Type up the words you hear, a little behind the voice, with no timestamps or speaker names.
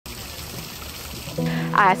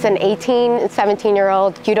as an 18,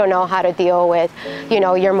 17-year-old, you don't know how to deal with,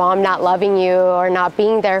 your mom not loving you or not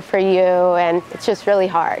being there for you, and it's just really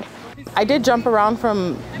hard. I did jump around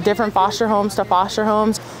from different foster homes to foster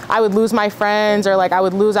homes. I would lose my friends, or I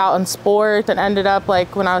would lose out on sports, and ended up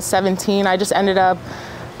when I was 17, I just ended up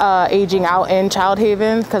aging out in Child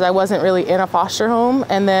Haven because I wasn't really in a foster home.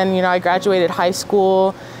 And then, I graduated high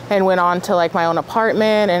school and went on to my own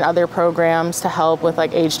apartment and other programs to help with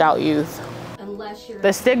aged out youth.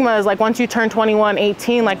 The stigma is once you turn 21,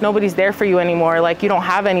 18, nobody's there for you anymore. You don't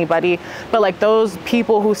have anybody. But those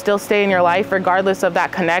people who still stay in your life, regardless of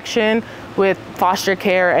that connection with foster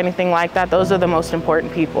care or anything like that, those are the most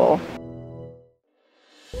important people.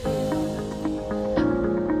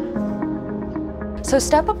 So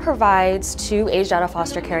Step Up provides to aged out of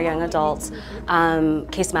foster care young adults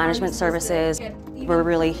case management services. We're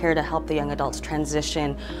really here to help the young adults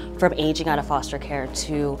transition from aging out of foster care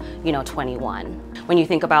to, 21. When you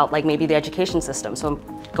think about maybe the education system, so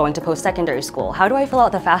going to post-secondary school, how do I fill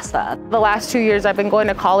out the FAFSA? The last 2 years I've been going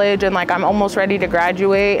to college, and I'm almost ready to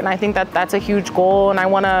graduate, and I think that that's a huge goal, and I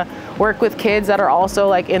want to work with kids that are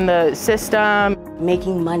also in the system.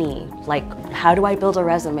 Making money, how do I build a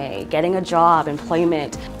resume? Getting a job,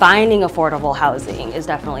 employment, finding affordable housing is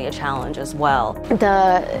definitely a challenge as well.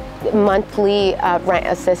 The monthly rent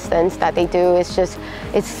assistance that they do is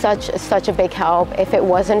it's such a big help. If it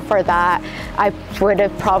wasn't for that, I would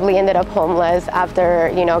have probably ended up homeless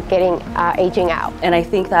after getting aging out. And I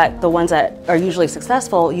think that the ones that are usually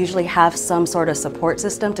successful usually have some sort of support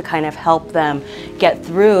system to kind of help them get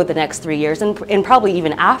through the next 3 years, and probably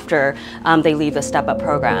even after they leave the Step Up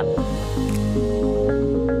program.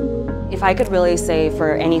 If I could really say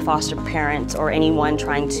for any foster parent or anyone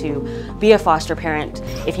trying to be a foster parent,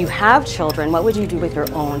 if you have children, what would you do with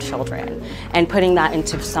your own children? And putting that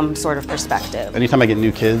into some sort of perspective. Anytime I get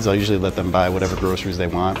new kids, I'll usually let them buy whatever groceries they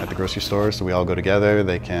want at the grocery store. So we all go together,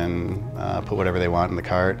 they can put whatever they want in the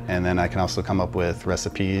cart. And then I can also come up with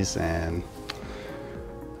recipes, and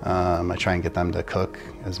I try and get them to cook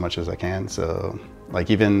as much as I can. So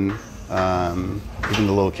even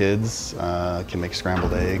the little kids can make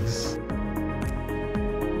scrambled eggs.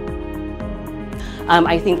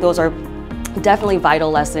 I think those are definitely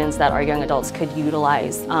vital lessons that our young adults could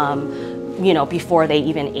utilize, before they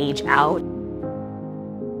even age out.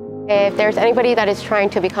 If there's anybody that is trying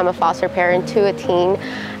to become a foster parent to a teen,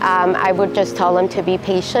 I would just tell them to be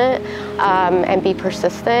patient and be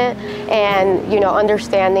persistent, and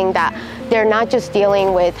understanding that they're not just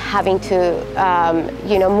dealing with having to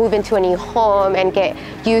move into a new home and get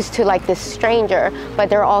used to this stranger, but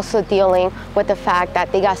they're also dealing with the fact that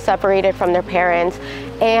they got separated from their parents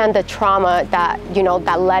and the trauma that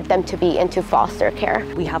that led them to be into foster care.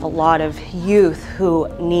 We have a lot of youth who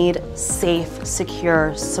need safe,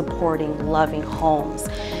 secure, supporting, loving homes.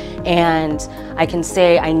 And I can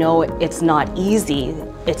say, I know it's not easy,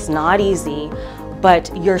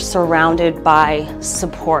 but you're surrounded by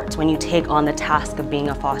support when you take on the task of being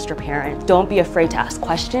a foster parent. Don't be afraid to ask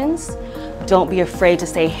questions. Don't be afraid to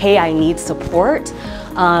say, hey, I need support.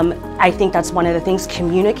 I think that's one of the things.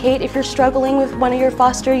 Communicate if you're struggling with one of your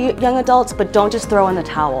foster young adults, but don't just throw in the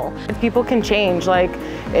towel. People can change.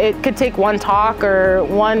 It could take one talk or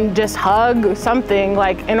one just hug, something,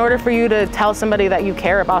 in order for you to tell somebody that you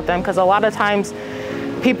care about them. Because a lot of times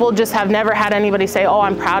people just have never had anybody say, oh,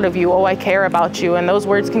 I'm proud of you, oh, I care about you. And those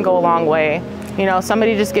words can go a long way.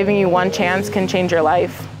 Somebody just giving you one chance can change your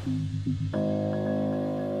life.